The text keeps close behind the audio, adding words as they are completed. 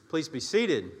Please be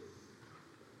seated.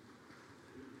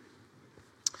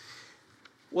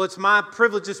 Well, it's my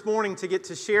privilege this morning to get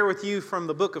to share with you from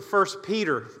the book of 1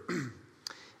 Peter.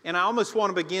 And I almost want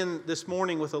to begin this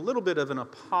morning with a little bit of an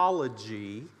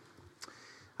apology.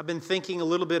 I've been thinking a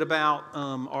little bit about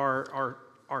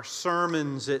our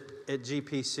sermons at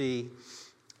GPC.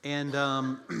 And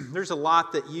there's a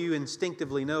lot that you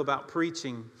instinctively know about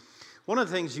preaching. One of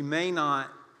the things you may not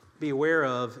be aware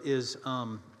of is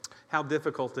how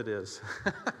difficult it is.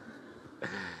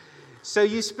 So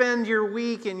you spend your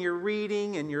week and you're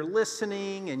reading and you're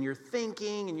listening and you're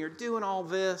thinking and you're doing all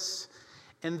this.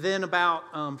 And then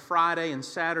about Friday and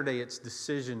Saturday, it's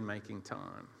decision-making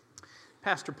time.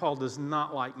 Pastor Paul does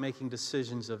not like making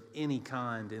decisions of any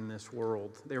kind in this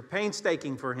world. They're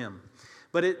painstaking for him.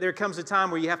 But there comes a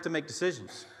time where you have to make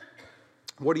decisions.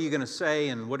 What are you going to say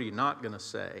and what are you not going to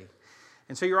say?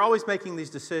 And so you're always making these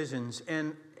decisions.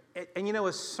 And you know,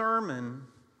 a sermon,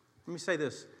 let me say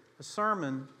this, a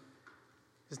sermon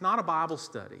is not a Bible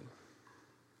study.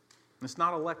 It's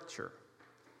not a lecture.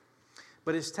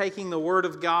 But it's taking the Word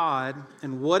of God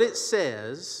and what it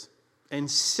says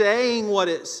and saying what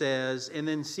it says and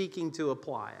then seeking to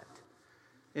apply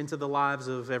it into the lives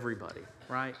of everybody,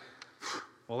 right?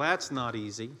 Well, that's not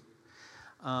easy.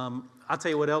 I'll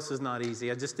tell you what else is not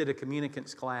easy. I just did a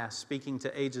communicants class speaking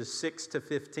to ages 6 to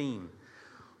 15.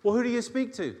 Well, who do you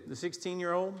speak to? The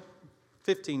 16-year-old?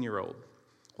 15-year-old?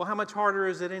 Well, how much harder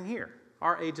is it in here?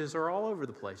 Our ages are all over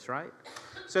the place, right?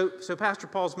 So Pastor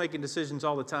Paul's making decisions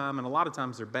all the time, and a lot of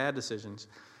times they're bad decisions.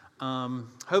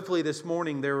 Hopefully this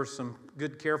morning there were some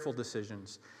good, careful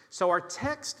decisions. So our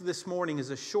text this morning is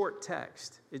a short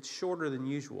text. It's shorter than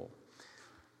usual.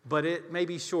 But it may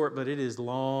be short, but it is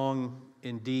long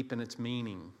and deep in its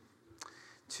meaning.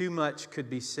 Too much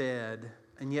could be said,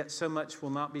 and yet so much will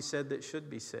not be said that should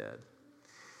be said.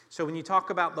 So when you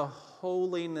talk about the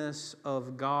holiness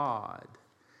of God,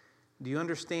 do you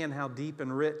understand how deep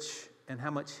and rich and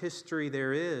how much history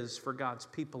there is for God's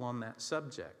people on that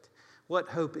subject? What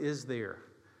hope is there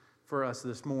for us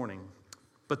this morning?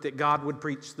 But that God would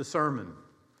preach the sermon.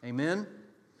 Amen?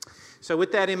 So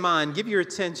with that in mind, give your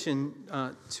attention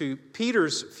to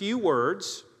Peter's few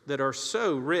words that are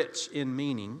so rich in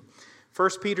meaning. 1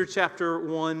 Peter chapter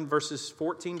 1, verses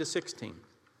 14 to 16.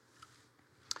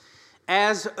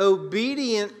 As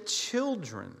obedient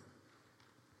children,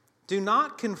 do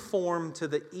not conform to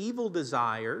the evil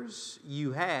desires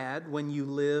you had when you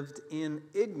lived in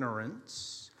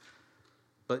ignorance,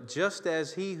 but just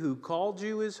as He who called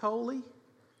you is holy,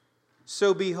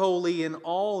 so be holy in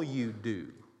all you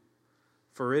do.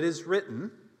 For it is written,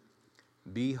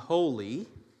 be holy,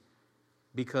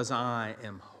 because I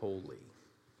am holy.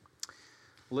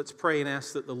 Let's pray and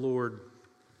ask that the Lord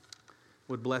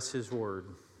would bless His word.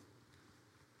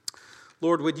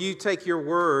 Lord, would you take your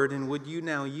word and would you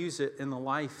now use it in the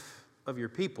life of your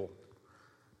people,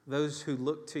 those who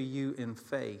look to you in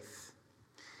faith.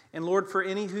 And Lord, for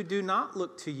any who do not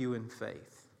look to you in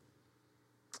faith,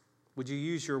 would you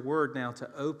use your word now to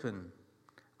open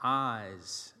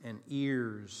eyes and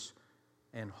ears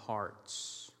and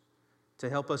hearts to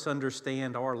help us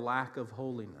understand our lack of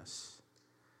holiness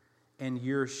and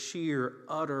your sheer,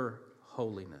 utter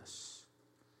holiness.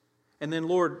 And then,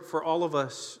 Lord, for all of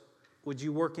us, would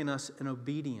you work in us an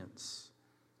obedience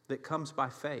that comes by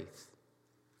faith,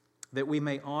 that we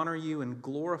may honor you and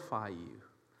glorify you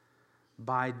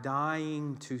by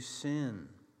dying to sin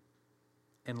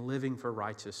and living for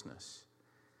righteousness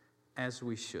as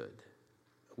we should.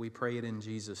 We pray it in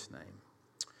Jesus' name.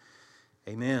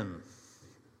 Amen.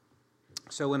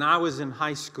 So when I was in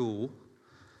high school,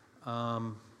 I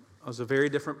was a very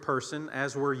different person,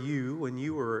 as were you when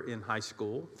you were in high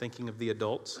school, thinking of the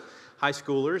adults. High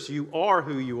schoolers, you are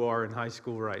who you are in high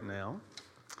school right now.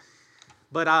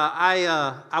 But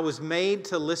I was made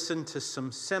to listen to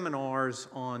some seminars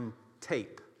on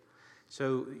tape.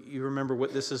 So you remember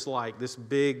what this is like, this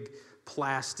big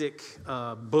plastic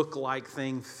book-like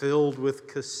thing filled with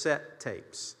cassette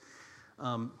tapes.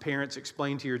 Parents,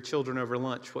 explain to your children over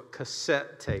lunch what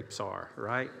cassette tapes are,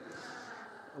 right?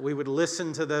 We would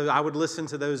listen to those. I would listen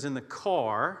to those in the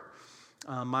car.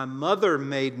 My mother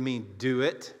made me do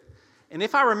it. And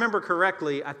if I remember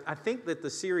correctly, I think that the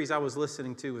series I was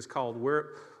listening to was called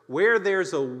Where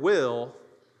There's a Will,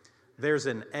 There's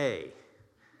an A.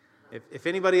 If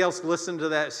anybody else listened to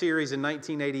that series in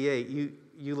 1988,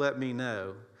 you let me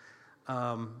know.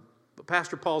 But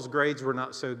Pastor Paul's grades were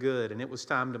not so good, and it was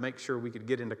time to make sure we could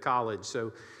get into college.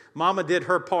 So Mama did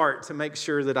her part to make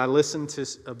sure that I listened to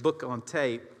a book on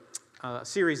tape, a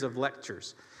series of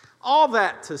lectures. All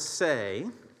that to say,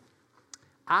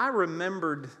 I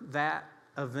remembered that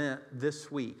event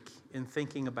this week in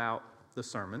thinking about the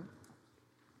sermon,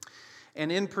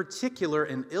 and in particular,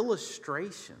 an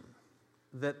illustration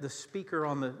that the speaker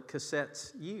on the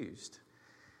cassettes used.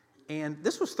 And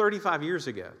this was 35 years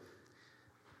ago.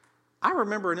 I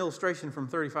remember an illustration from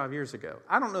 35 years ago.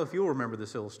 I don't know if you'll remember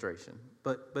this illustration,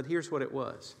 but here's what it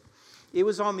was. It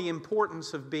was on the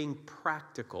importance of being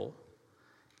practical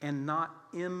and not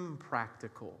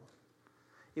impractical.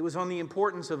 It was on the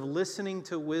importance of listening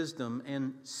to wisdom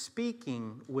and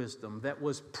speaking wisdom that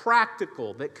was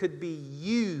practical, that could be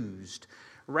used,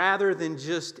 rather than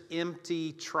just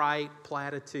empty, trite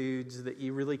platitudes that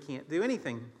you really can't do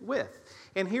anything with.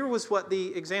 And here was what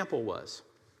the example was.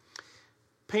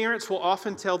 Parents will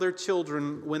often tell their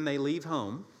children when they leave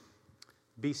home,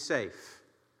 be safe,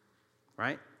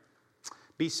 right?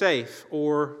 Be safe,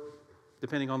 or,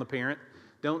 depending on the parent,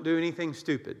 don't do anything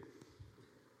stupid,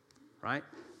 right?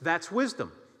 That's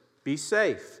wisdom. Be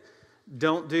safe.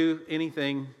 Don't do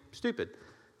anything stupid.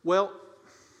 Well,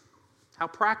 how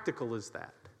practical is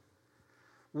that?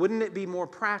 Wouldn't it be more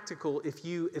practical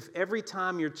if every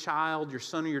time your child, your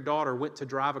son or your daughter went to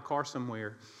drive a car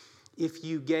somewhere, if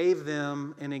you gave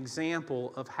them an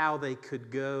example of how they could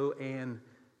go and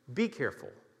be careful,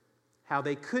 how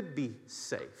they could be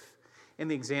safe? And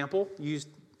the example used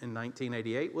in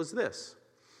 1988 was this.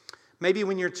 Maybe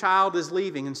when your child is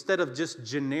leaving, instead of just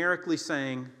generically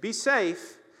saying, be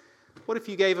safe, what if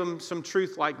you gave them some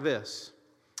truth like this?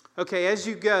 Okay, as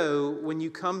you go, when you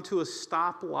come to a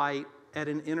stoplight at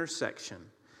an intersection,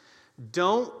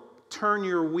 don't turn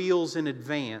your wheels in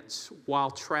advance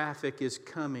while traffic is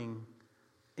coming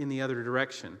in the other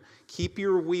direction. Keep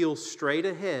your wheels straight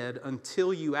ahead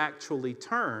until you actually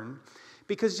turn,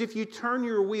 because if you turn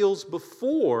your wheels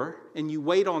before and you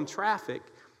wait on traffic,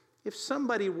 if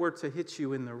somebody were to hit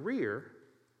you in the rear,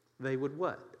 they would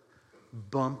what?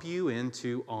 Bump you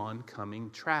into oncoming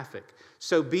traffic.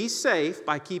 So be safe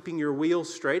by keeping your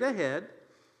wheels straight ahead,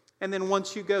 and then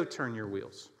once you go, turn your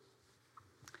wheels.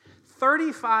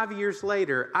 35 years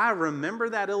later, I remember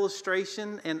that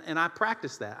illustration, and I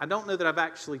practice that. I don't know that I've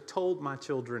actually told my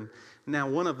children. Now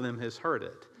one of them has heard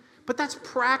it. But that's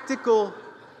practical,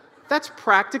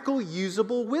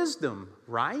 usable wisdom,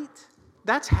 right?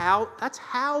 That's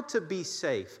how to be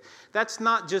safe. That's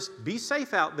not just be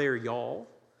safe out there, y'all.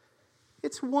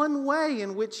 It's one way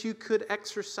in which you could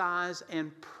exercise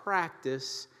and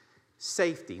practice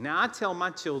safety. Now, I tell my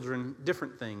children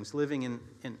different things living in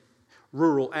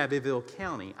rural Abbeville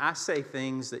County. I say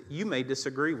things that you may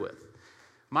disagree with.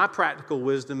 My practical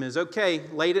wisdom is, okay,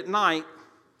 late at night,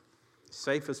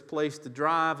 safest place to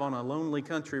drive on a lonely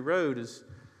country road is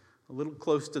a little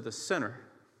close to the center.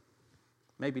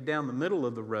 Maybe down the middle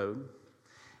of the road.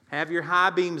 Have your high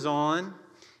beams on,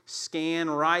 scan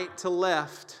right to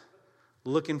left,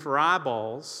 looking for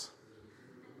eyeballs,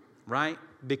 right?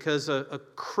 Because a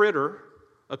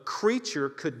creature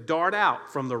could dart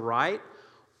out from the right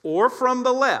or from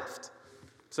the left.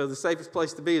 So the safest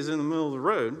place to be is in the middle of the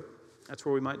road. That's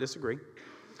where we might disagree.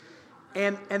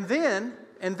 And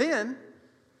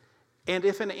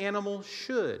if an animal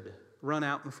should run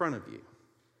out in front of you,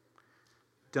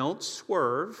 don't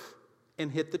swerve and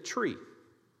hit the tree.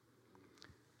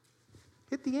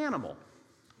 Hit the animal.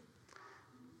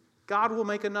 God will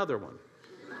make another one.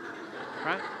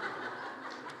 Right?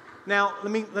 Now,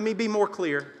 let me be more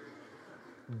clear.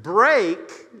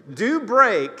 Do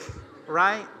brake,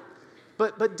 right?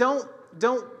 But don't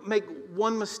make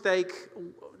one mistake.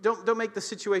 Don't make the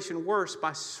situation worse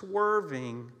by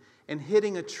swerving and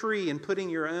hitting a tree and putting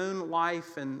your own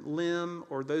life and limb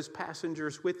or those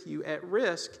passengers with you at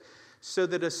risk so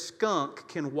that a skunk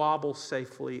can wobble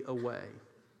safely away.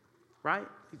 Right?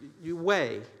 You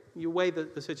weigh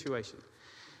the situation.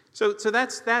 So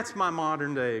that's my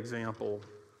modern day example.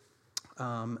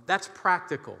 That's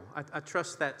practical. I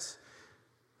trust that's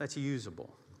usable.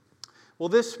 Well,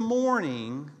 this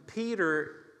morning,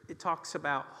 it talks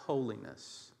about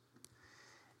holiness.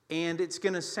 And it's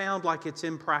going to sound like it's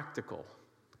impractical.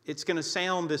 It's going to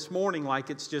sound this morning like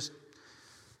it's just,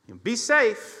 be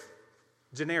safe,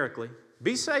 generically.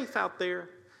 Be safe out there.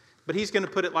 But he's going to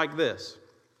put it like this.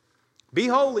 Be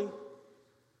holy.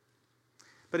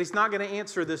 But he's not going to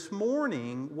answer this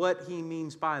morning what he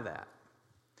means by that.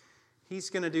 He's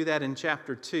going to do that in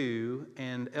chapter 2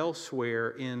 and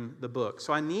elsewhere in the book.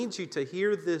 So I need you to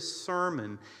hear this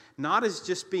sermon not as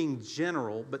just being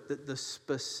general, but that the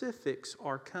specifics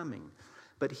are coming.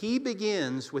 But he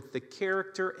begins with the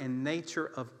character and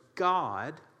nature of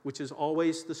God, which is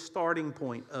always the starting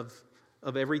point of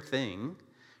everything,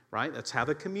 right? That's how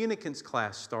the communicants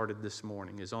class started this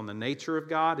morning, is on the nature of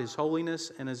God, His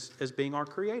holiness, and as being our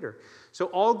Creator. So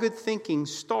all good thinking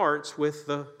starts with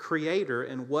the Creator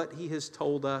and what He has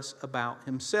told us about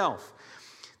Himself.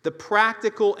 The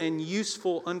practical and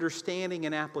useful understanding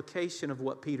and application of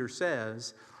what Peter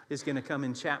says is going to come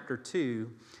in chapter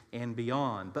 2 and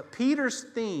beyond. But Peter's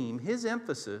theme, his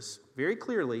emphasis, very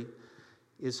clearly,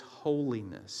 is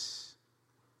holiness.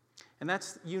 And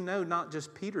that's, not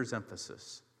just Peter's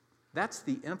emphasis. That's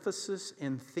the emphasis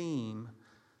and theme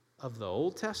of the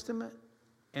Old Testament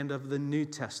and of the New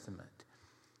Testament.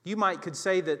 You could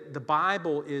say that the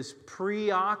Bible is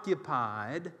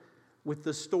preoccupied with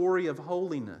the story of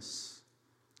holiness,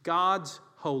 God's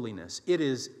holiness. It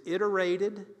is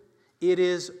iterated, it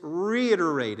is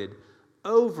reiterated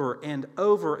over and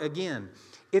over again.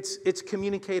 It's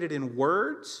communicated in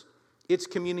words, it's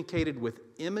communicated with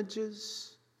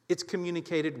images, it's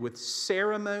communicated with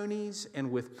ceremonies and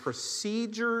with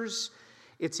procedures.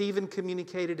 It's even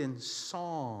communicated in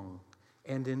song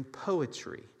and in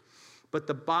poetry. But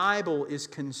the Bible is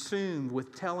consumed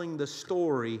with telling the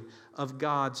story of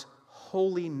God's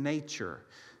holy nature,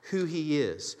 who He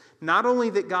is. Not only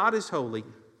that God is holy,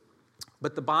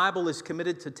 but the Bible is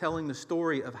committed to telling the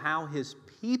story of how His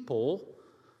people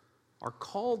are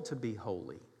called to be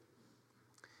holy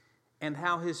and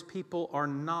how His people are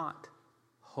not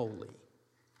holy.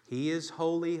 He is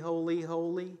holy, holy,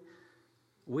 holy.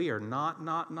 We are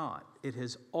not. It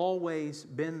has always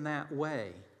been that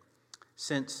way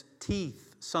since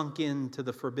teeth sunk into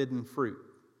the forbidden fruit.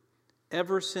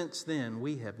 Ever since then,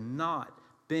 we have not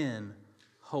been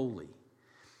holy.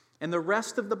 And the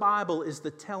rest of the Bible is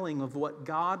the telling of what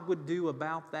God would do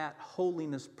about that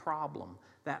holiness problem,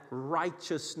 that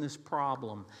righteousness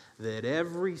problem that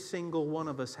every single one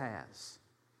of us has.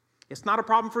 It's not a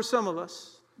problem for some of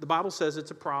us. The Bible says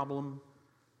it's a problem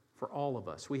for all of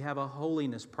us. We have a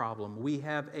holiness problem. We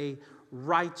have a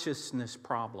righteousness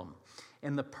problem.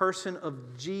 And the person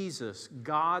of Jesus,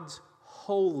 God's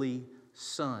holy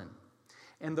Son,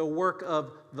 and the work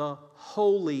of the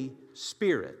Holy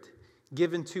Spirit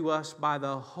given to us by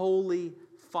the Holy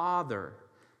Father.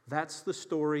 That's the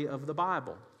story of the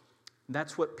Bible.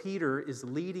 That's what Peter is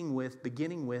leading with,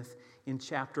 beginning with in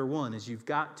chapter 1, is you've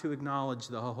got to acknowledge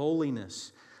the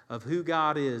holiness of who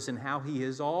God is and how He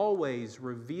has always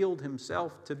revealed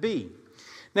Himself to be.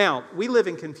 Now, we live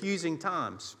in confusing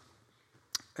times,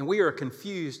 and we are a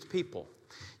confused people.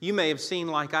 You may have seen,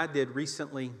 like I did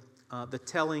recently, the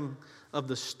telling of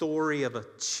the story of a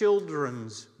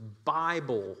children's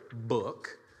Bible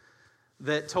book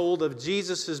that told of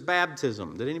Jesus'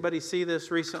 baptism. Did anybody see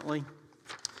this recently?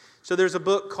 So there's a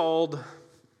book called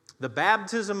The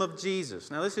Baptism of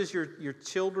Jesus. Now this is your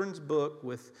children's book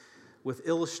with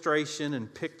illustration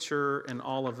and picture and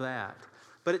all of that.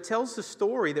 But it tells the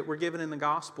story that we're given in the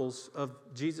Gospels of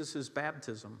Jesus'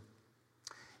 baptism.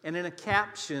 And in a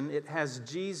caption, it has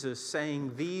Jesus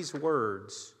saying these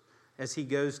words as He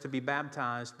goes to be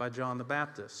baptized by John the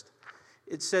Baptist.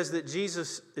 It says that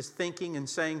Jesus is thinking and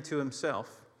saying to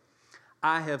Himself,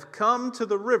 "I have come to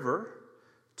the river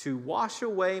to wash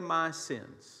away my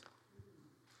sins."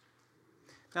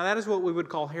 Now that is what we would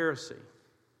call heresy.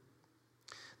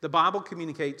 The Bible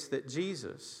communicates that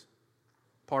Jesus,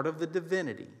 part of the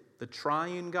divinity, the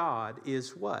triune God,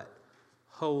 is what?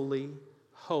 Holy,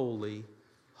 holy,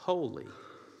 holy.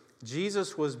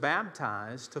 Jesus was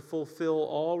baptized to fulfill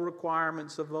all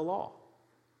requirements of the law,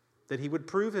 that He would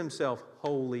prove Himself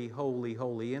holy, holy,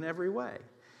 holy in every way.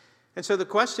 And so the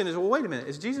question is, well, wait a minute,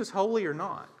 is Jesus holy or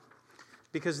not?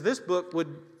 Because this book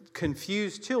would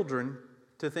confuse children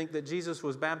to think that Jesus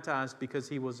was baptized because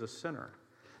He was a sinner.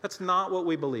 That's not what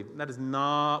we believe. That is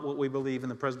not what we believe in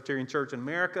the Presbyterian Church in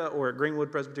America or at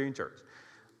Greenwood Presbyterian Church.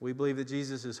 We believe that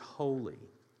Jesus is holy.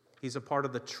 He's a part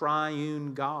of the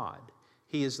triune God.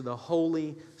 He is the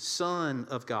holy Son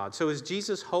of God. So is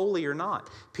Jesus holy or not?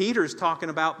 Peter's talking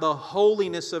about the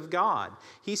holiness of God.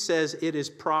 He says it is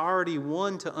priority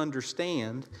one to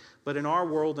understand, but in our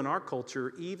world and our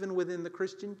culture, even within the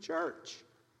Christian church,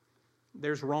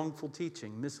 there's wrongful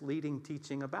teaching, misleading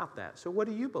teaching about that. So what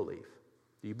do you believe?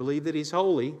 Do you believe that He's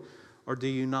holy or do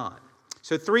you not?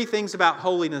 So 3 things about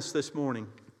holiness this morning.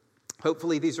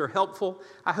 Hopefully these are helpful.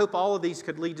 I hope all of these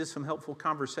could lead to some helpful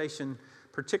conversation,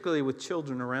 particularly with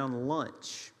children around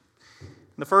lunch.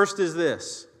 The first is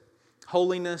this: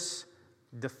 holiness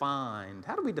defined.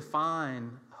 How do we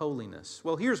define holiness?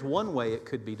 Well, here's one way it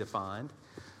could be defined.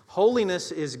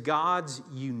 Holiness is God's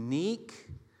unique,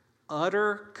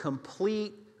 utter,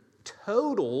 complete,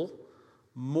 total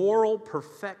moral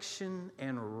perfection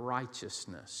and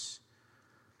righteousness.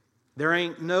 There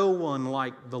ain't no one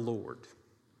like the Lord.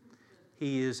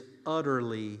 He is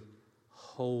utterly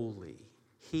holy.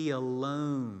 He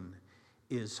alone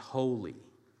is holy.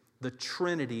 The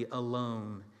Trinity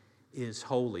alone is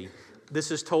holy. This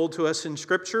is told to us in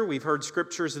Scripture. We've heard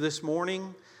Scriptures this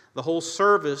morning. The whole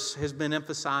service has been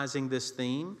emphasizing this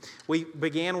theme. We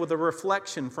began with a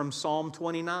reflection from Psalm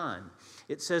 29.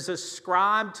 It says,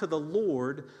 "Ascribe to the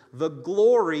Lord the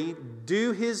glory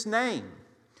due His name.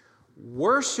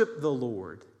 Worship the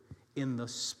Lord in the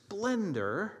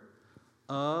splendor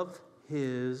of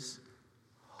His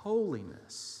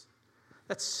holiness."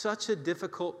 That's such a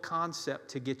difficult concept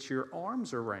to get your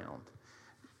arms around.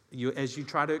 As you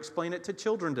try to explain it to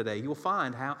children today, you'll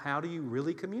find how do you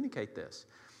really communicate this?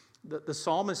 The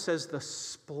psalmist says the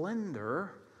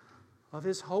splendor of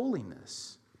His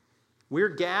holiness. We're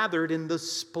gathered in the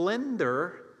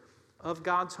splendor of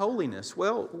God's holiness.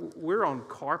 Well, we're on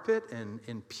carpet and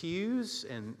in pews,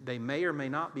 and they may or may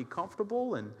not be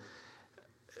comfortable. And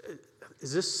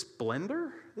is this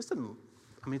splendor? It's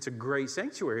a great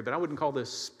sanctuary, but I wouldn't call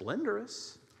this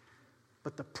splendorous.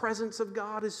 But the presence of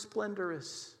God is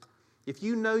splendorous. If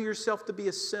you know yourself to be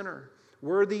a sinner,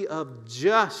 worthy of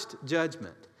just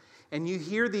judgment, and you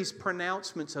hear these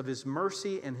pronouncements of His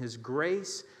mercy and His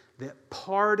grace that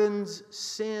pardons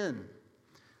sin,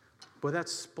 boy,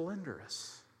 that's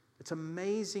splendorous. It's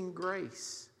amazing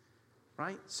grace,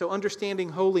 right? So understanding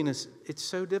holiness, it's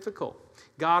so difficult.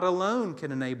 God alone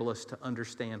can enable us to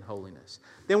understand holiness.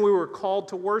 Then we were called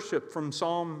to worship from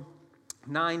Psalm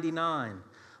 99.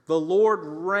 The Lord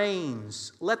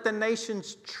reigns. Let the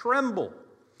nations tremble.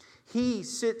 He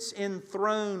sits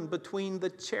enthroned between the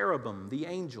cherubim, the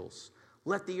angels.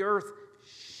 Let the earth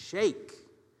shake.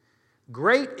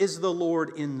 Great is the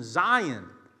Lord in Zion.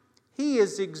 He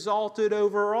is exalted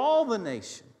over all the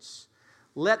nations.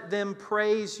 Let them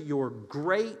praise your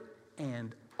great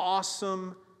and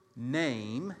awesome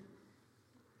name.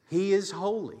 He is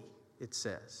holy, it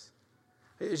says.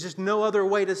 There's just no other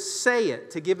way to say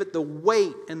it, to give it the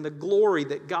weight and the glory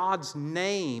that God's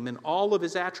name and all of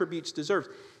His attributes deserves.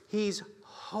 He's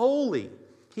holy.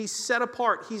 He's set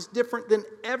apart. He's different than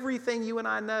everything you and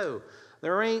I know.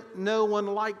 There ain't no one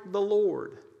like the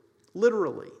Lord.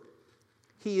 Literally.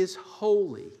 He is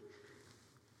holy.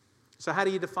 So how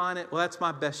do you define it? Well, that's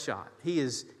my best shot. He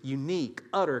is unique,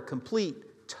 utter,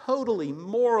 complete, totally,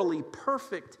 morally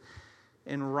perfect,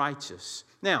 and righteous.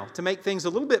 Now, to make things a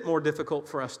little bit more difficult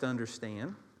for us to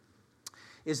understand,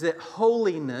 is that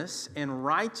holiness and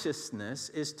righteousness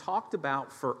is talked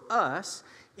about for us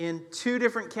in two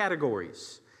different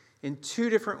categories, in two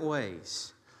different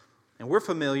ways. And we're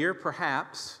familiar,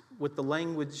 perhaps, with the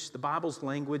language, the Bible's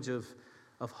language of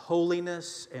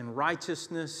holiness and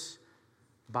righteousness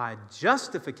by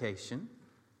justification,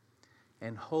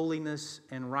 and holiness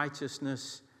and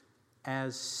righteousness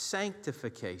as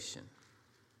sanctification.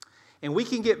 And we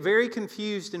can get very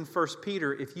confused in 1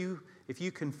 Peter if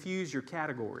you confuse your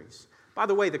categories. By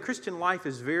the way, the Christian life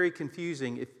is very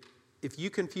confusing if you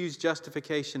confuse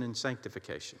justification and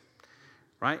sanctification,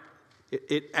 right?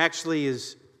 It actually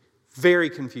is very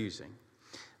confusing.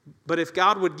 But if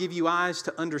God would give you eyes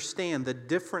to understand the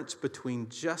difference between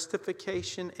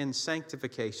justification and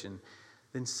sanctification,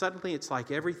 then suddenly it's like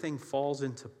everything falls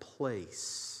into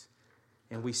place.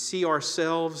 And we see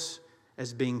ourselves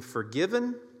as being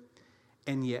forgiven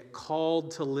and yet called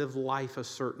to live life a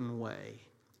certain way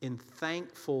in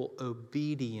thankful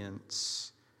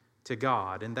obedience to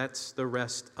God. And that's the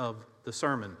rest of the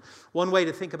sermon. One way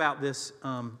to think about this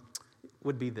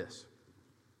would be this.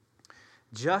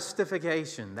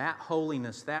 Justification, that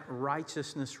holiness, that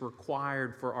righteousness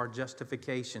required for our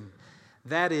justification,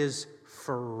 that is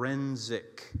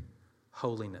forensic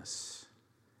holiness.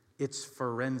 It's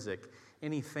forensic.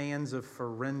 Any fans of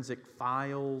Forensic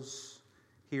Files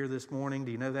here this morning?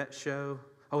 Do you know that show?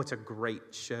 Oh, it's a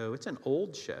great show. It's an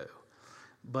old show.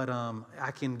 But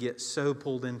I can get so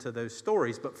pulled into those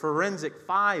stories. But Forensic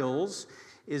Files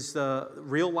is the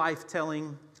real life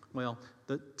telling,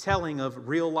 the telling of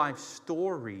real life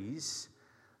stories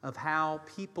of how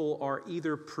people are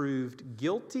either proved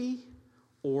guilty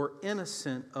or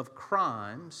innocent of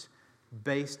crimes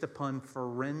based upon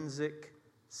forensic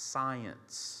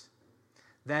science.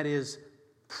 That is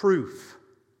proof.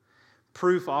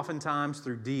 Proof oftentimes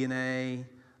through DNA,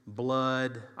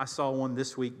 blood. I saw one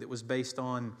this week that was based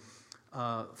on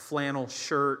flannel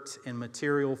shirt and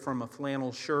material from a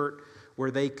flannel shirt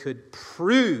where they could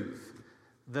prove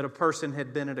that a person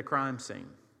had been at a crime scene.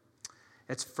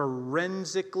 It's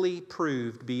forensically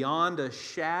proved beyond a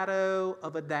shadow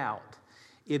of a doubt.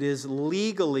 It is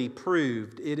legally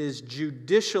proved. It is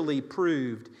judicially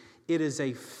proved. It is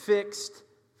a fixed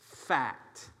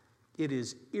fact. It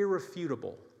is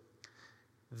irrefutable.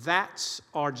 That's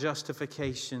our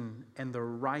justification and the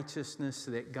righteousness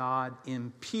that God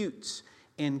imputes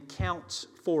and counts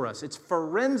for us. It's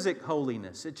forensic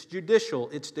holiness. It's judicial.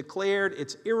 It's declared.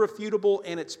 It's irrefutable,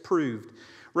 and it's proved.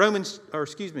 Romans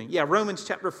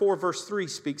chapter 4, verse 3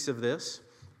 speaks of this.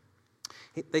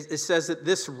 It says that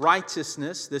this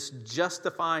righteousness, this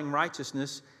justifying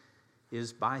righteousness,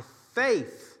 is by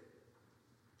faith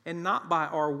and not by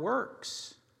our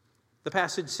works. The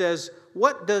passage says,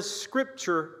 what does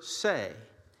Scripture say?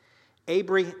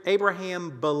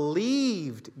 Abraham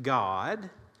believed God,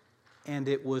 and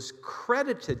it was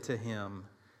credited to him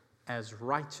as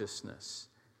righteousness.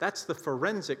 That's the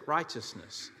forensic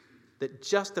righteousness that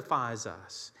justifies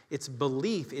us. It's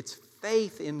belief, it's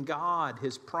faith in God,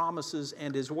 His promises,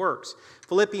 and His works.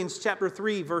 Philippians chapter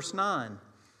 3, verse 9.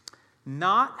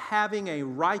 Not having a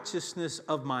righteousness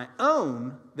of my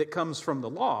own that comes from the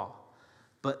law,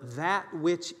 but that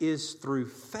which is through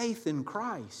faith in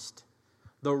Christ,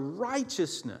 the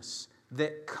righteousness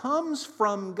that comes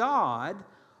from God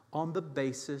on the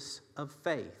basis of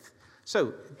faith.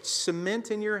 So, cement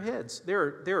in your heads.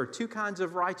 There are two kinds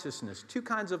of righteousness, two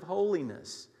kinds of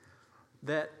holiness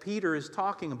that Peter is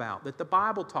talking about, that the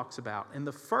Bible talks about. And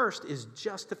the first is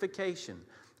justification.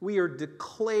 We are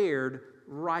declared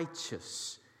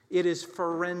righteous. It is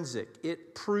forensic.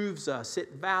 It proves us.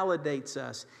 It validates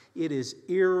us. It is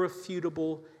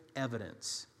irrefutable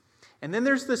evidence. And then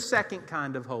there's the second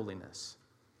kind of holiness.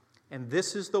 And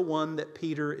this is the one that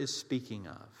Peter is speaking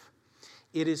of.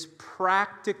 It is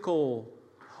practical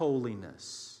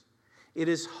holiness. It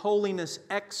is holiness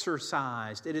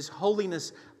exercised. It is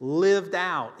holiness lived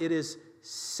out. It is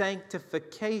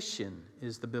sanctification,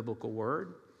 is the biblical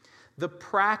word. The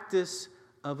practice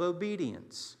of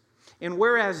obedience. And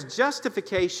whereas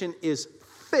justification is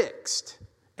fixed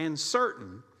and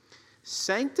certain,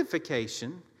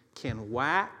 sanctification can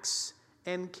wax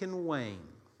and can wane.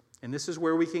 And this is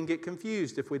where we can get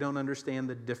confused if we don't understand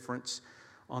the difference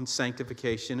on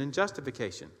sanctification and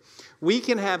justification. We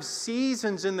can have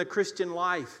seasons in the Christian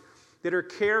life that are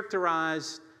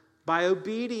characterized by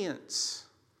obedience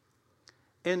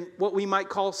and what we might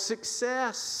call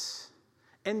success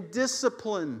and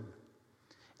discipline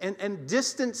and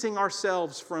distancing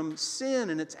ourselves from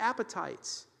sin and its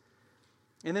appetites.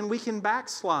 And then we can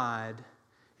backslide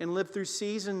and live through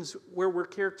seasons where we're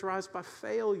characterized by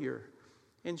failure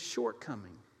and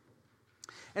shortcoming.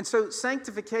 And so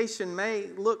sanctification may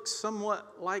look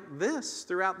somewhat like this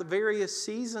throughout the various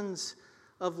seasons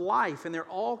of life. And there are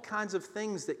all kinds of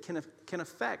things that can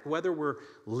affect whether we're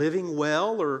living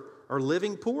well or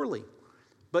living poorly.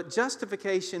 But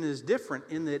justification is different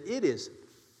in that it is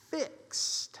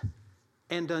fixed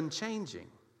and unchanging.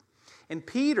 And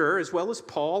Peter, as well as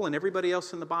Paul and everybody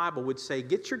else in the Bible, would say,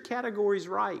 get your categories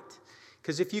right.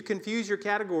 Because if you confuse your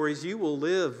categories, you will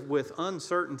live with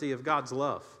uncertainty of God's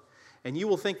love. And you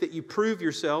will think that you prove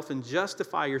yourself and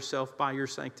justify yourself by your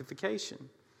sanctification.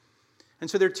 And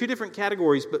so there are two different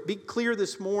categories, but be clear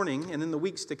this morning and in the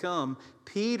weeks to come,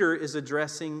 Peter is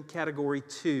addressing category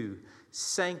 2,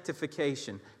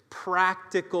 sanctification,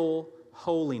 practical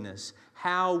holiness,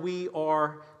 how we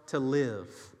are to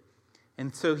live.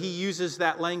 And so he uses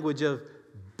that language of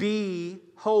be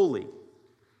holy.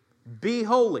 Be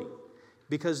holy,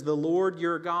 because the Lord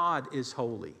your God is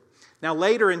holy. Now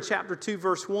later in chapter 2,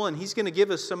 verse 1, he's going to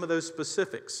give us some of those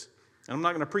specifics. And I'm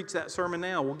not going to preach that sermon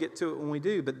now. We'll get to it when we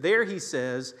do. But there he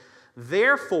says,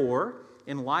 therefore,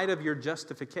 in light of your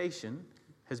justification,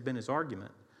 has been his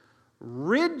argument,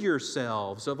 rid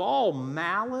yourselves of all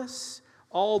malice,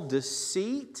 all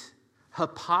deceit,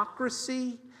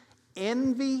 hypocrisy,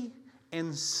 envy,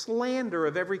 and slander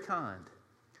of every kind.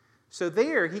 So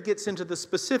there he gets into the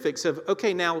specifics of,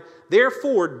 okay, now,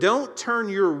 therefore, don't turn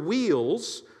your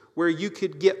wheels where you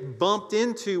could get bumped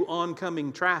into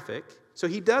oncoming traffic. So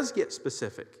he does get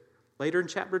specific later in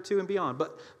chapter 2 and beyond.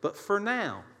 But for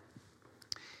now,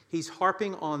 he's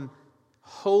harping on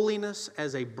holiness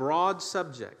as a broad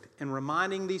subject and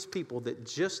reminding these people that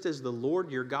just as the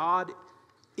Lord your God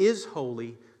is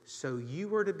holy, so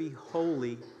you are to be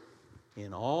holy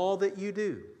in all that you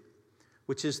do,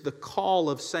 which is the call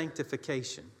of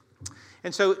sanctification.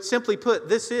 And so, simply put,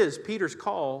 this is Peter's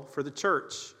call for the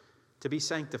church to be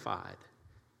sanctified,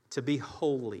 to be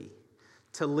holy,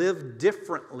 to live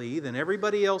differently than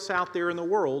everybody else out there in the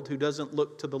world who doesn't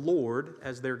look to the Lord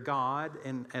as their God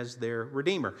and as their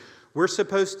Redeemer. We're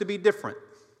supposed to be different.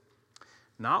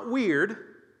 Not weird,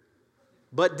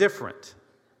 but different,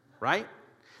 right?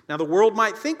 Now, the world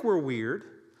might think we're weird.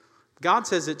 God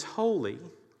says it's holy,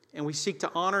 and we seek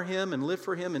to honor Him and live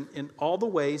for Him in all the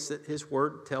ways that His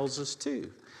Word tells us to.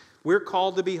 We're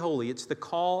called to be holy. It's the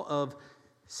call of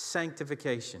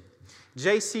sanctification.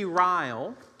 J.C.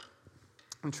 Ryle,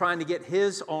 in trying to get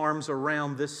his arms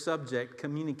around this subject,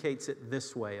 communicates it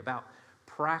this way about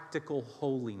practical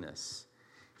holiness.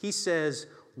 He says,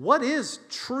 what is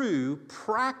true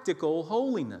practical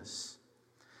holiness?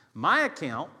 My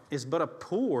account is but a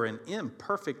poor and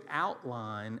imperfect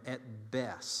outline at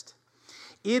best.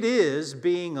 It is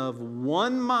being of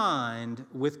one mind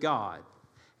with God,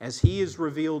 as He is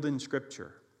revealed in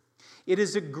Scripture. It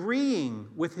is agreeing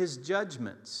with His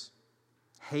judgments,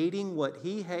 hating what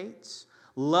He hates,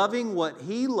 loving what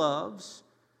He loves,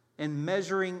 and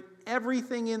measuring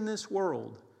everything in this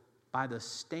world by the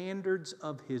standards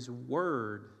of His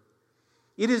Word.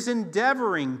 It is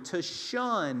endeavoring to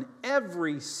shun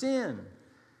every sin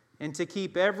and to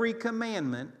keep every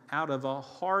commandment out of a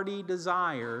hearty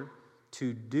desire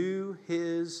to do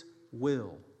His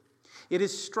will. It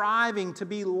is striving to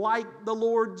be like the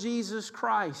Lord Jesus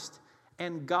Christ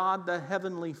and God the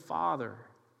Heavenly Father.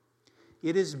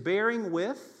 It is bearing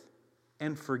with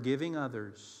and forgiving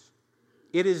others.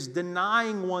 It is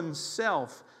denying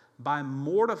oneself by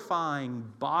mortifying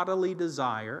bodily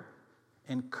desire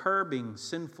and curbing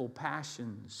sinful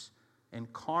passions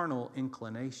and carnal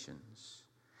inclinations.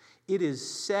 It is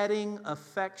setting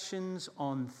affections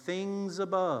on things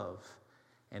above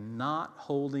and not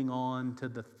holding on to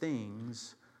the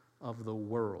things of the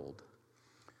world.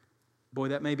 Boy,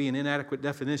 that may be an inadequate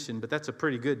definition, but that's a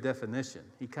pretty good definition.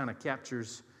 He kind of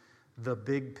captures the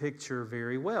big picture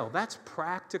very well. That's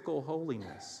practical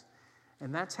holiness.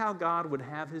 And that's how God would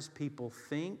have His people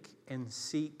think and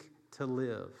seek to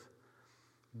live,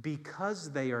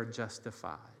 because they are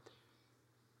justified.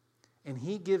 And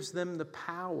He gives them the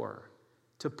power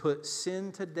to put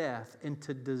sin to death and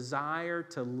to desire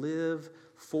to live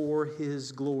for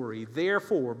His glory.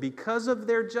 Therefore, because of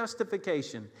their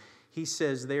justification, He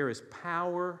says there is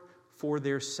power for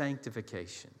their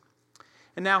sanctification.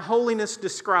 And now holiness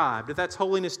described. If that's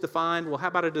holiness defined, well, how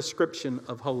about a description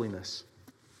of holiness?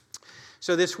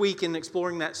 So this week in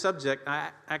exploring that subject, I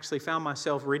actually found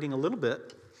myself reading a little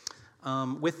bit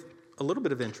with a little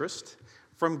bit of interest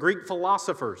from Greek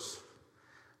philosophers.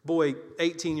 Boy,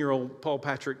 18-year-old Paul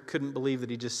Patrick couldn't believe that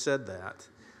he just said that.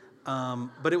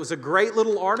 But it was a great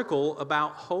little article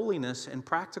about holiness and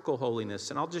practical holiness,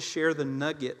 and I'll just share the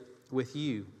nugget with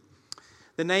you.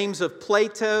 The names of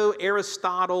Plato,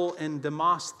 Aristotle, and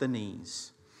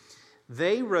Demosthenes.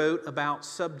 They wrote about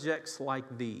subjects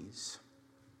like these: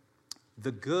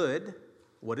 the good,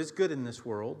 what is good in this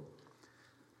world;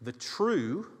 the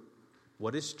true,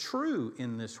 what is true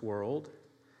in this world;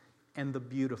 and the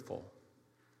beautiful,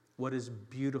 what is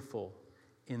beautiful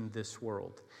in this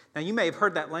world. Now, you may have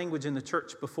heard that language in the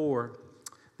church before,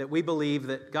 that we believe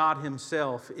that God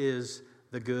Himself is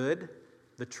the good,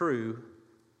 the true,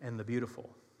 and the beautiful.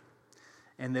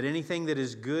 And that anything that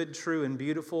is good, true, and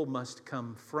beautiful must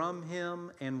come from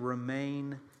Him and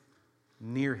remain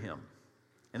near Him.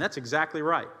 And that's exactly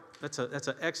right. That's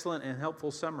an excellent and helpful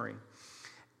summary.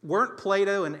 Weren't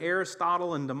Plato and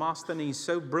Aristotle and Demosthenes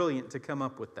so brilliant to come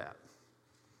up with that?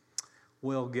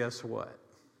 Well, guess what?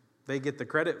 They get the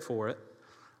credit for it.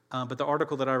 But the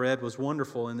article that I read was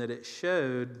wonderful in that it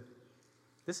showed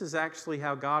this is actually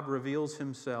how God reveals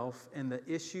Himself and the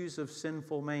issues of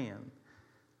sinful man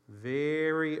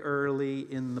very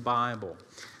early in the Bible.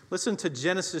 Listen to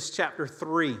Genesis chapter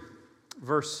 3,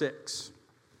 verse 6.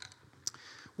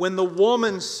 When the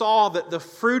woman saw that the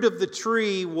fruit of the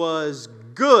tree was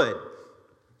good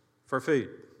for food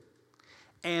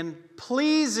and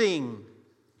pleasing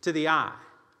to the eye,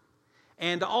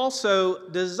 and also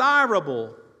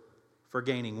desirable for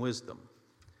gaining wisdom,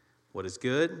 what is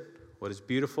good, what is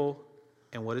beautiful,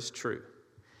 and what is true,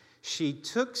 she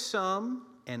took some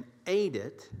and ate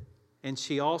it, and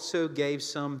she also gave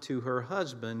some to her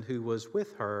husband who was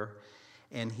with her,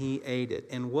 and he ate it.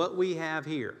 And what we have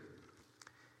here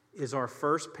is our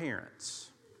first parents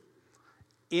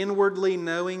inwardly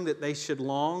knowing that they should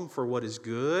long for what is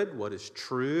good, what is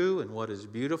true, and what is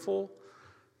beautiful,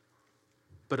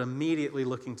 but immediately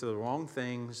looking to the wrong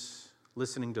things,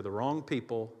 listening to the wrong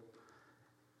people,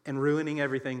 and ruining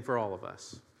everything for all of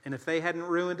us. And if they hadn't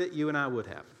ruined it, you and I would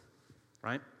have,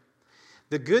 right?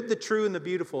 The good, the true, and the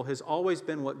beautiful has always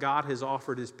been what God has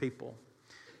offered His people,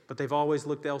 but they've always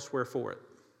looked elsewhere for it.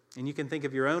 And you can think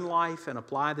of your own life and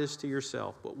apply this to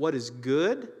yourself. But what is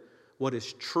good, what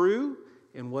is true,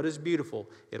 and what is beautiful,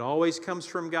 it always comes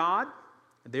from God,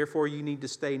 and therefore you need to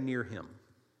stay near Him,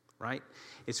 right?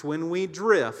 It's when we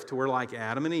drift, we're like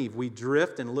Adam and Eve. We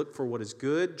drift and look for what is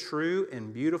good, true,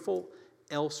 and beautiful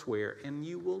elsewhere, and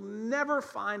you will never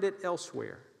find it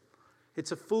elsewhere.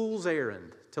 It's a fool's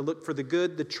errand to look for the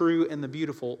good, the true, and the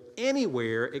beautiful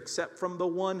anywhere except from the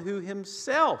one who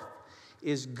himself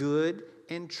is good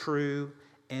and true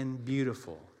and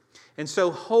beautiful. And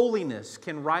so holiness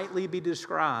can rightly be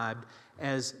described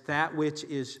as that which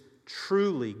is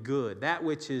truly good, that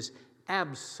which is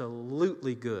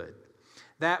absolutely good,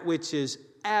 that which is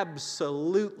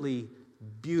absolutely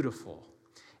beautiful,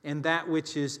 and that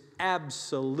which is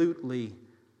absolutely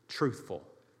truthful.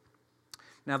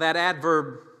 Now that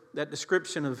adverb, that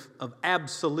description of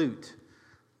absolute,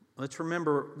 let's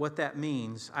remember what that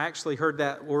means. I actually heard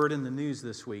that word in the news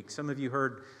this week. Some of you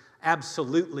heard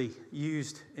absolutely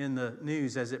used in the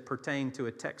news as it pertained to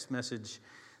a text message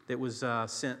that was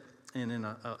sent in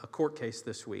a court case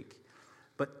this week.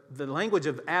 But the language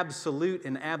of absolute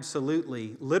and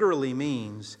absolutely literally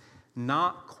means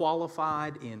not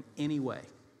qualified in any way.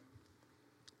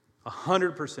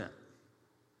 100%.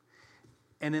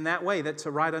 And in that way, that's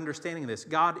a right understanding of this.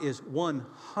 God is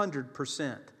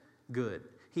 100% good.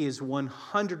 He is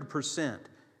 100%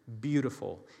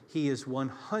 beautiful. He is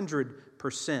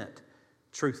 100%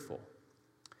 truthful.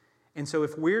 And so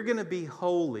if we're going to be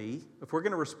holy, if we're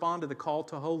going to respond to the call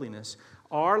to holiness,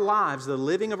 our lives, the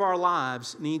living of our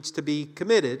lives, needs to be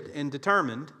committed and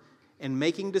determined and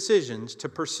making decisions to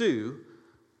pursue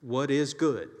what is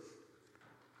good,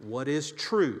 what is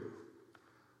true,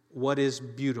 what is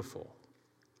beautiful.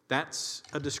 That's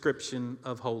a description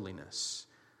of holiness,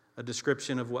 a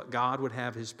description of what God would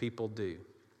have His people do.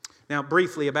 Now,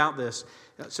 briefly about this,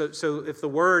 so if the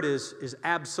word is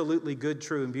absolutely good,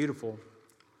 true, and beautiful,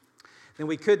 then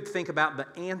we could think about the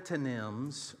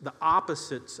antonyms, the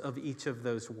opposites of each of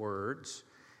those words,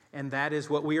 and that is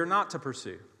what we are not to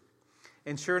pursue.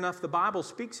 And sure enough, the Bible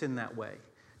speaks in that way.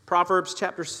 Proverbs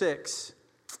chapter 6,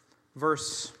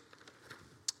 verse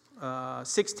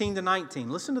 16 to 19.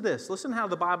 Listen to this. Listen how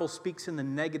the Bible speaks in the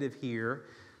negative here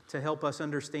to help us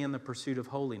understand the pursuit of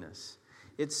holiness.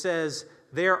 It says,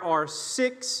 there are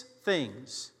 6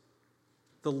 things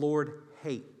the Lord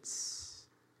hates,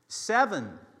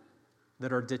 7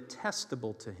 that are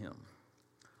detestable to Him: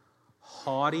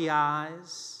 haughty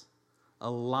eyes, a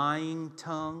lying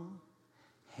tongue,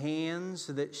 hands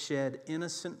that shed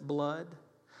innocent blood,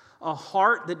 a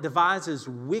heart that devises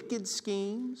wicked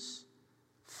schemes,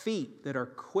 feet that are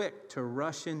quick to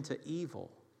rush into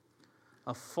evil,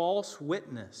 a false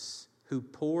witness who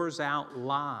pours out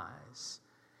lies,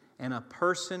 and a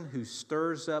person who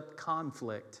stirs up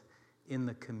conflict in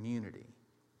the community.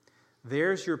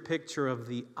 There's your picture of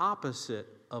the opposite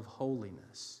of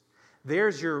holiness.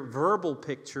 There's your verbal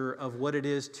picture of what it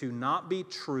is to not be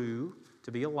true,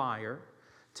 to be a liar,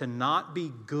 to not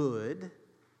be good,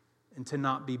 and to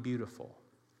not be beautiful.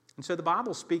 And so the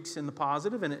Bible speaks in the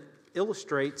positive and it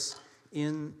illustrates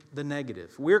in the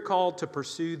negative. We're called to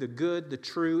pursue the good, the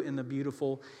true, and the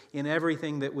beautiful in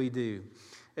everything that we do.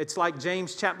 It's like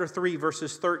James chapter 3,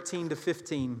 verses 13 to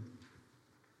 15.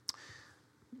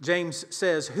 James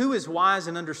says, "Who is wise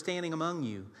and understanding among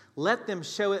you? Let them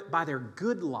show it by their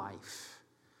good life,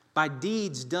 by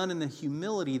deeds done in the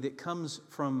humility that comes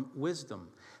from wisdom."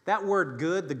 That word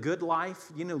good, the good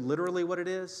life, you know literally what it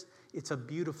is? It's a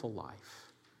beautiful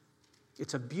life.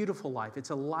 It's a beautiful life.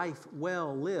 It's a life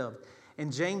well lived.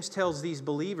 And James tells these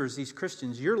believers, these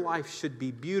Christians, your life should be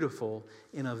beautiful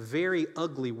in a very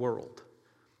ugly world.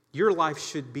 Your life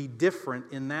should be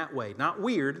different in that way. Not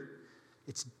weird.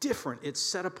 It's different. It's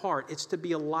set apart. It's to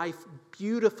be a life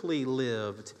beautifully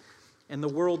lived. And the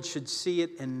world should see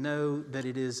it and know that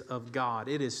it is of God.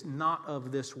 It is not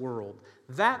of this world.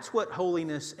 That's what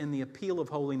holiness and the appeal of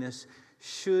holiness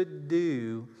should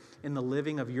do in the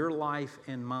living of your life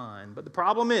and mine. But the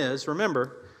problem is,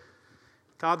 remember,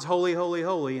 God's holy, holy,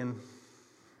 holy, and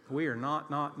we are not.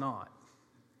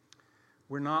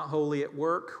 We're not holy at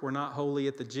work. We're not holy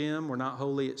at the gym. We're not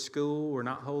holy at school. We're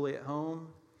not holy at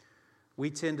home. We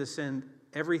tend to send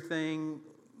everything,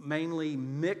 mainly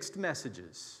mixed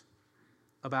messages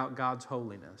about God's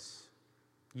holiness.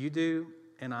 You do,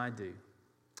 and I do.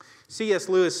 C.S.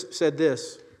 Lewis said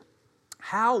this: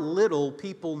 "How little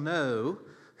people know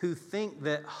who think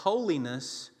that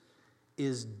holiness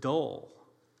is dull.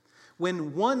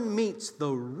 When one meets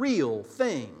the real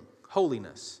thing,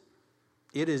 holiness,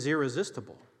 it is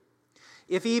irresistible.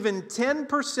 If even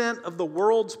 10% of the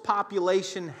world's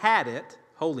population had it,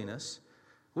 holiness,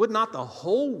 would not the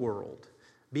whole world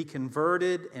be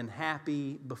converted and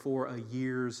happy before a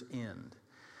year's end?"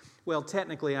 Well,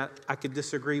 technically, I could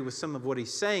disagree with some of what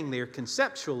he's saying there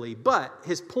conceptually, but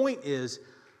his point is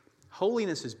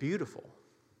holiness is beautiful.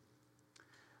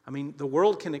 I mean, the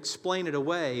world can explain it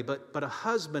away, but a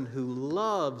husband who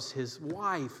loves his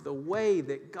wife the way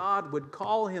that God would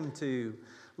call him to,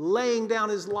 laying down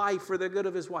his life for the good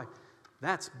of his wife.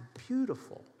 That's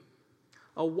beautiful.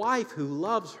 A wife who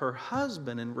loves her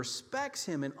husband and respects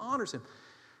him and honors him.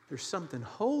 There's something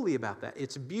holy about that.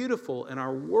 It's beautiful, and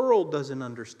our world doesn't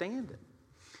understand it.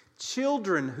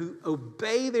 Children who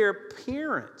obey their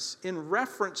parents in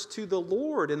reference to the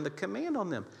Lord and the command on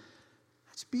them.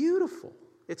 That's beautiful.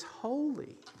 It's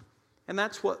holy. And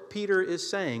that's what Peter is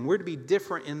saying. We're to be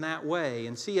different in that way.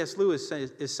 And C.S. Lewis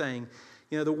is saying,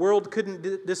 the world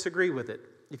couldn't disagree with it.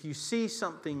 If you see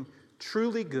something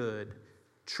truly good,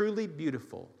 truly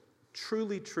beautiful,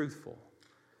 truly truthful,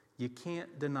 you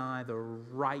can't deny the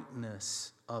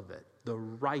rightness of it, the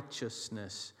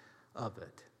righteousness of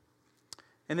it.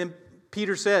 And then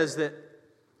Peter says that,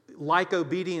 like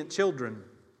obedient children,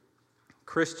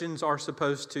 Christians are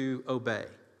supposed to obey.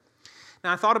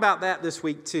 Now, I thought about that this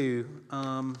week too,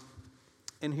 and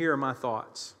here are my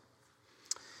thoughts.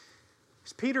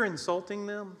 Is Peter insulting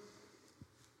them?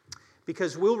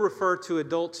 Because we'll refer to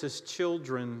adults as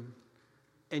children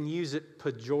and use it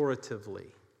pejoratively.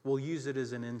 We'll use it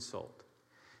as an insult.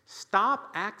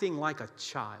 Stop acting like a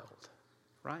child,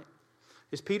 right?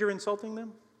 Is Peter insulting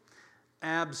them?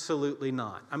 Absolutely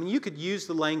not. I mean, you could use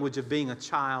the language of being a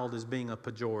child as being a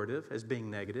pejorative, as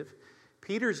being negative.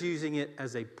 Peter's using it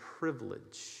as a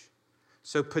privilege.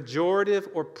 So pejorative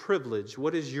or privilege,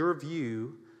 what is your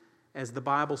view as the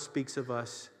Bible speaks of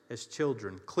us as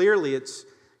children? Clearly it's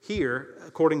here,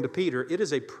 according to Peter, it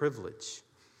is a privilege.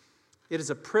 It is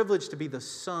a privilege to be the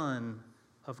son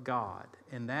of God.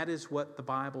 And that is what the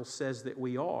Bible says that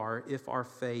we are if our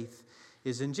faith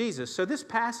is in Jesus. So this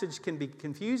passage can be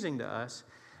confusing to us.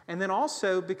 And then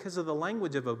also because of the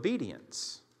language of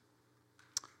obedience.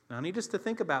 Now, I need us to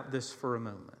think about this for a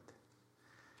moment.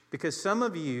 Because some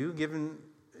of you, given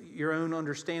your own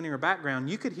understanding or background,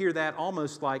 you could hear that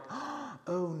almost like,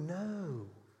 oh no,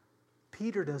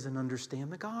 Peter doesn't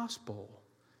understand the gospel.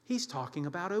 He's talking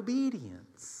about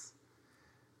obedience.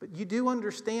 But you do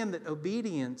understand that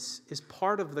obedience is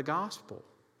part of the gospel.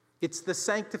 It's the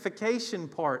sanctification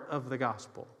part of the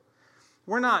gospel.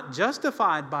 We're not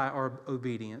justified by our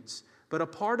obedience, but a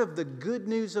part of the good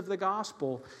news of the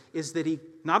gospel is that He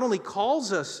not only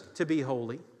calls us to be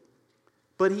holy,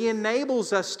 but He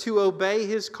enables us to obey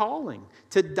His calling,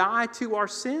 to die to our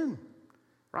sin.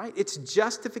 Right? It's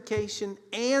justification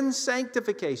and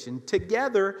sanctification.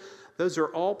 Together, those are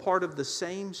all part of the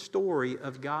same story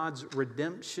of God's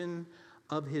redemption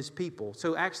of His people.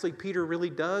 So actually, Peter really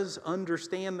does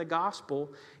understand the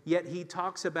gospel, yet he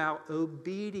talks about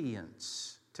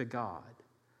obedience to God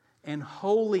and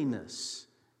holiness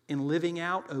in living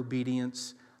out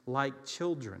obedience like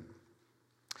children.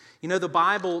 You know, the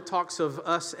Bible talks of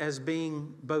us as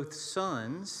being both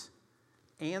sons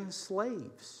and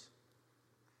slaves.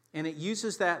 And it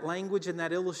uses that language and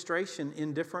that illustration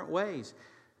in different ways.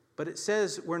 But it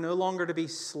says we're no longer to be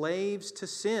slaves to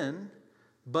sin,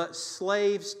 but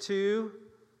slaves to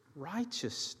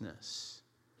righteousness.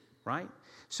 Right?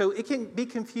 So it can be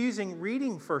confusing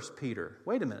reading 1 Peter.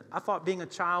 Wait a minute, I thought being a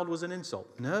child was an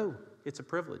insult. No, it's a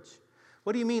privilege.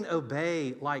 What do you mean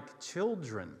obey like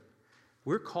children?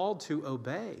 We're called to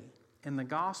obey. And the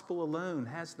gospel alone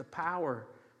has the power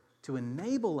to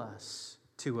enable us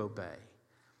to obey.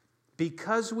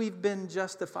 Because we've been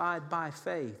justified by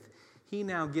faith, He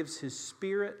now gives His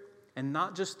Spirit, and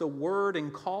not just the word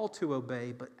and call to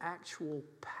obey, but actual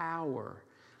power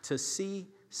to see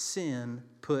sin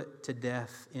put to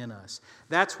death in us.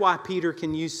 That's why Peter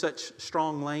can use such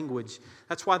strong language.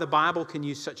 That's why the Bible can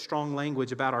use such strong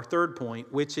language about our third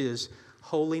point, which is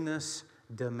holiness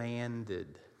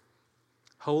demanded.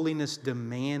 Holiness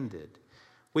demanded.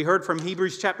 We heard from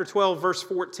Hebrews chapter 12, verse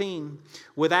 14,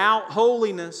 without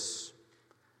holiness,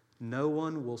 no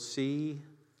one will see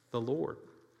the Lord.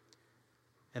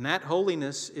 And that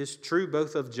holiness is true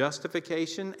both of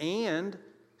justification and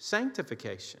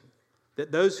sanctification.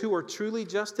 That those who are truly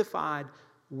justified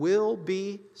will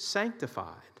be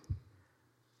sanctified.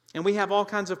 And we have all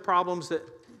kinds of problems that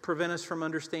prevent us from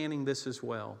understanding this as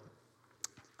well.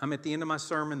 I'm at the end of my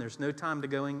sermon. There's no time to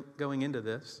going into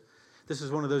this. This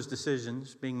is one of those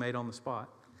decisions being made on the spot.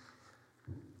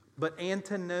 But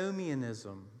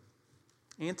antinomianism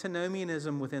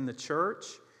within the church,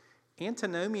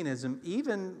 antinomianism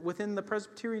even within the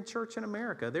Presbyterian Church in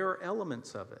America, there are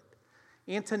elements of it.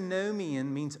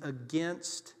 Antinomian means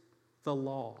against the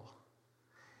law.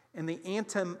 And the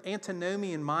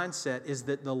antinomian mindset is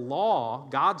that the law,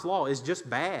 God's law, is just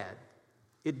bad.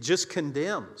 It just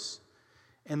condemns.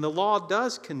 And the law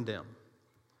does condemn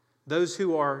those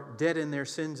who are dead in their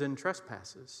sins and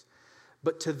trespasses.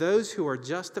 But to those who are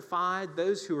justified,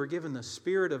 those who are given the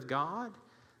Spirit of God,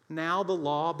 now the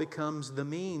law becomes the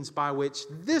means by which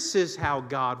this is how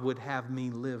God would have me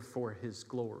live for His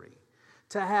glory.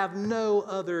 To have no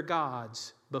other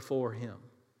gods before Him,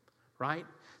 right?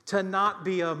 To not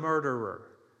be a murderer,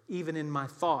 even in my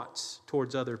thoughts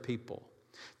towards other people.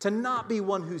 To not be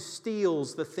one who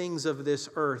steals the things of this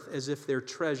earth as if they're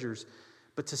treasures,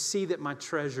 but to see that my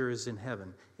treasure is in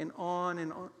heaven. And on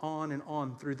and on and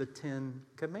on through the 10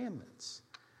 Commandments.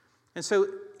 And so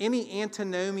any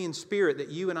antinomian spirit that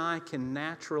you and I can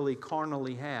naturally,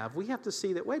 carnally have, we have to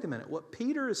see that, wait a minute, what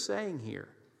Peter is saying here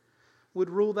would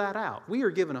rule that out. We are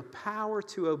given a power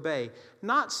to obey,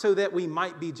 not so that we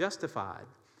might be justified,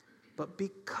 but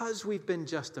because we've been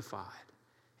justified.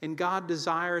 And God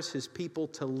desires His people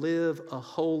to live a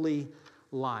holy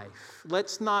life.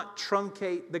 Let's not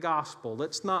truncate the gospel.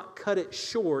 Let's not cut it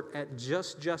short at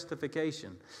just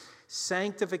justification.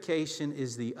 Sanctification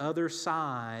is the other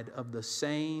side of the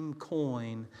same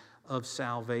coin of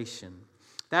salvation.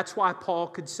 That's why Paul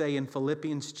could say in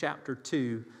Philippians chapter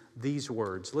 2 these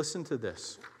words. Listen to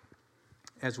this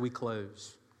as we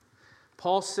close.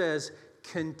 Paul says,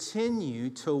 continue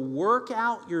to work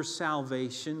out your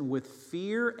salvation with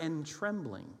fear and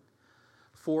trembling,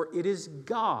 for it is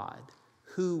God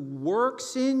who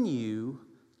works in you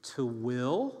to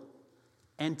will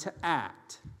and to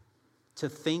act, to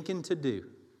think and to do,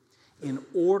 in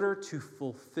order to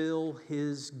fulfill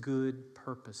His good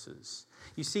purposes.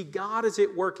 You see, God is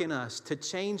at work in us to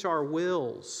change our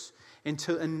wills and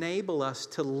to enable us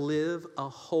to live a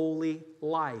holy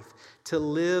life, to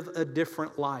live a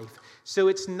different life. So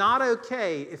it's not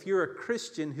okay if you're a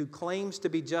Christian who claims to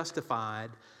be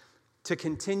justified to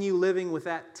continue living with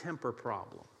that temper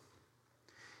problem,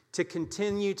 to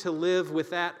continue to live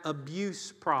with that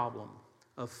abuse problem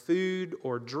of food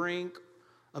or drink,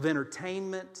 of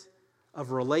entertainment,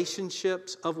 of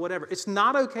relationships, of whatever. It's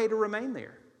not okay to remain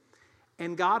there.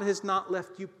 And God has not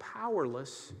left you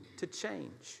powerless to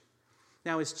change.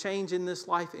 Now, is change in this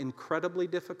life incredibly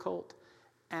difficult?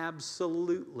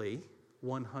 Absolutely,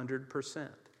 100%.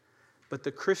 But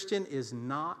the Christian is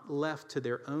not left to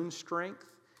their own strength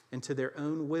and to their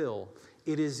own will.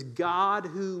 It is God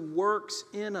who works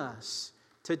in us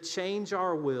to change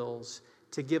our wills,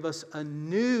 to give us a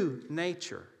new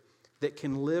nature that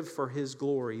can live for His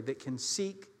glory, that can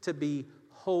seek to be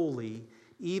holy,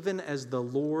 even as the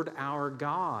Lord our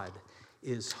God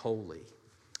is holy.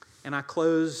 And I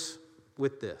close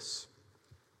with this.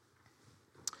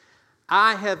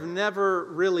 I have never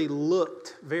really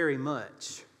looked very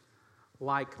much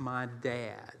like my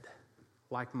dad,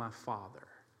 like my father.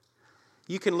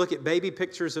 You can look at baby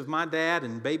pictures of my dad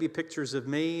and baby pictures of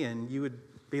me, and you would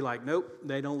be like, nope,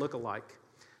 they don't look alike.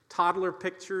 Toddler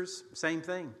pictures, same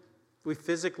thing. We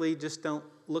physically just don't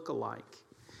look alike.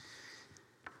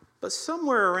 But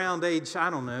somewhere around age,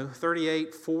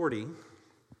 38, 40,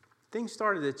 things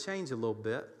started to change a little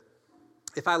bit.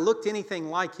 If I looked anything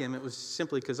like him, it was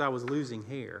simply because I was losing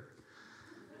hair.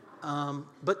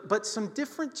 But some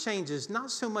different changes,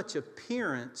 not so much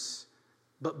appearance,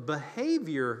 but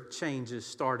behavior changes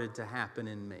started to happen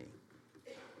in me.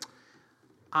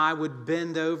 I would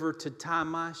bend over to tie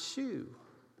my shoe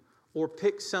or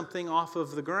pick something off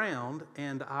of the ground,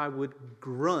 and I would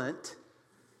grunt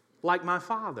like my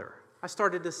father. I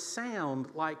started to sound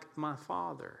like my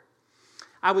father.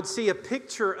 I would see a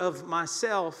picture of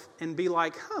myself and be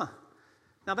like,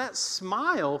 now that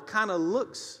smile kind of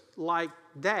looks like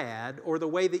Dad, or the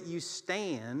way that you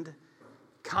stand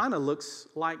kind of looks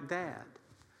like Dad.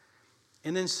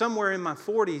 And then somewhere in my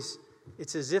 40s,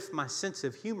 it's as if my sense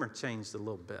of humor changed a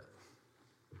little bit.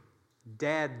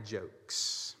 Dad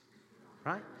jokes,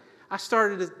 right?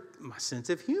 My sense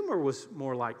of humor was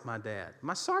more like my dad.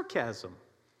 My sarcasm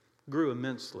grew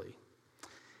immensely.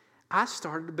 I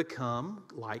started to become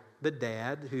like the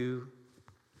dad who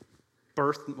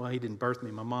he didn't birth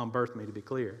me. My mom birthed me, to be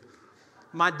clear.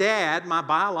 My dad, my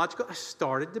biological, I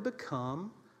started to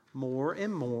become more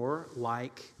and more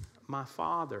like my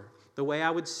father. The way I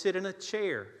would sit in a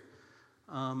chair,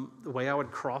 the way I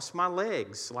would cross my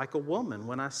legs like a woman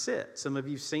when I sit. Some of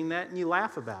you have seen that and you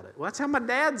laugh about it. Well, that's how my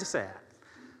dad sat.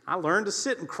 I learned to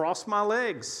sit and cross my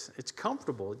legs. It's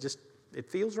comfortable. It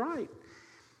feels right.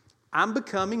 I'm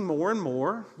becoming more and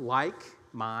more like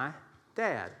my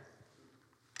dad.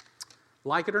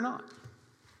 Like it or not.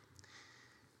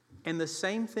 And the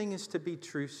same thing is to be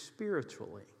true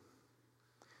spiritually.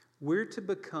 We're to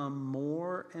become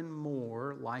more and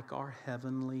more like our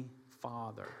Heavenly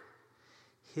Father.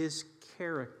 His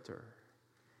character,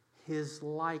 His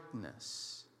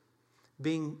likeness,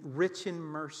 being rich in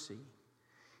mercy,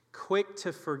 quick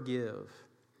to forgive,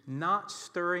 not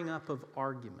stirring up of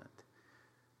argument.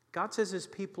 God says His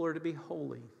people are to be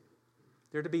holy.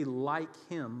 They're to be like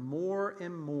Him, more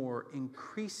and more,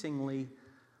 increasingly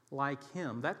like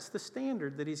Him. That's the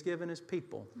standard that He's given His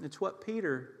people. It's what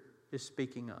Peter is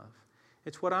speaking of.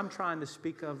 It's what I'm trying to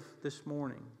speak of this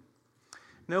morning.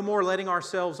 No more letting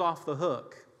ourselves off the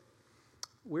hook.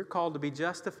 We're called to be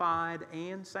justified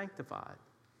and sanctified.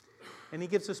 And He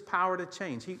gives us power to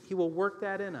change. He will work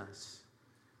that in us.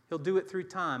 He'll do it through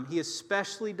time. He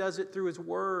especially does it through His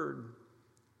Word.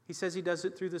 He says He does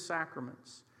it through the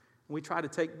sacraments. We try to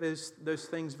take those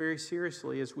things very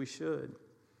seriously, as we should.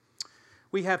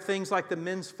 We have things like the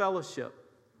men's fellowship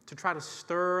to try to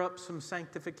stir up some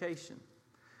sanctification,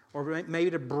 or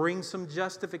maybe to bring some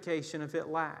justification if it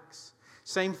lacks.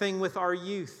 Same thing with our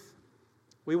youth.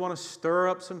 We want to stir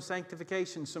up some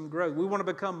sanctification, some growth. We want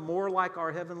to become more like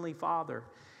our Heavenly Father.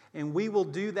 And we will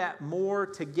do that more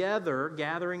together,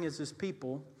 gathering as His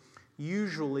people,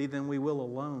 usually than we will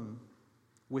alone,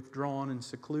 withdrawn and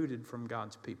secluded from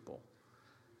God's people.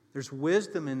 There's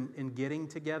wisdom in getting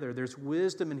together. There's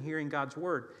wisdom in hearing God's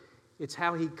Word. It's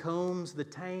how He combs the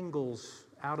tangles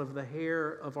out of the hair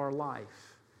of our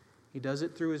life. He does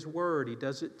it through His Word. He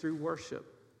does it through worship.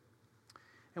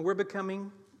 And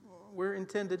we're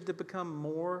intended to become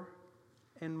more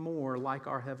and more like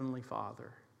our Heavenly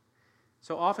Father.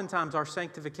 So oftentimes our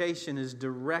sanctification is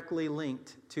directly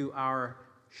linked to our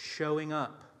showing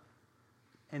up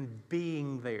and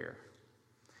being there,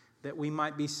 that we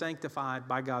might be sanctified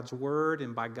by God's Word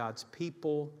and by God's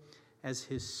people as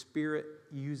His Spirit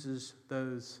uses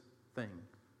those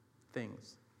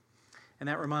things. And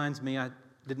that reminds me, I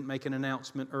didn't make an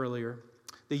announcement earlier.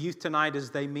 The youth tonight,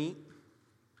 as they meet,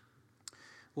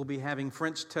 will be having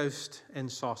French toast and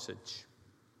sausage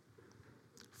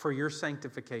for your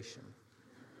sanctification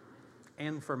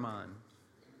and for mine.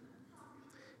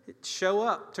 Show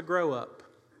up to grow up.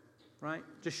 Right?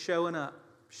 Just showing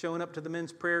up to the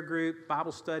men's prayer group,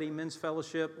 Bible study, men's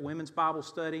fellowship, women's Bible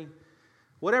study,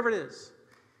 whatever it is.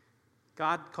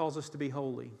 God calls us to be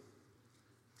holy.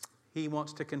 He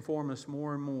wants to conform us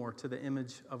more and more to the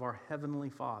image of our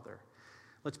Heavenly Father.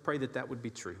 Let's pray that that would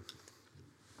be true.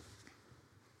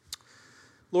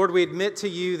 Lord, we admit to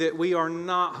You that we are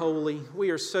not holy.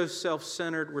 We are so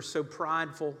self-centered. We're so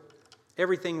prideful.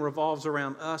 Everything revolves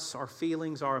around us, our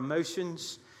feelings, our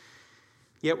emotions.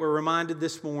 Yet we're reminded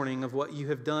this morning of what You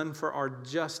have done for our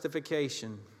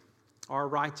justification, our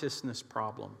righteousness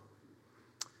problem.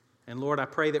 And Lord, I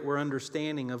pray that we're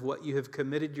understanding of what You have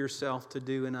committed Yourself to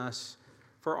do in us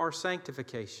for our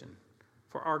sanctification,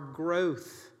 for our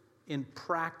growth in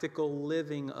practical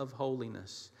living of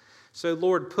holiness. So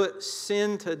Lord, put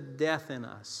sin to death in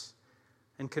us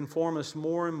and conform us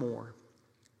more and more,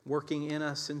 working in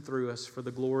us and through us for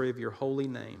the glory of Your holy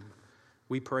name.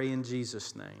 We pray in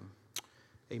Jesus' name.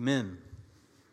 Amen.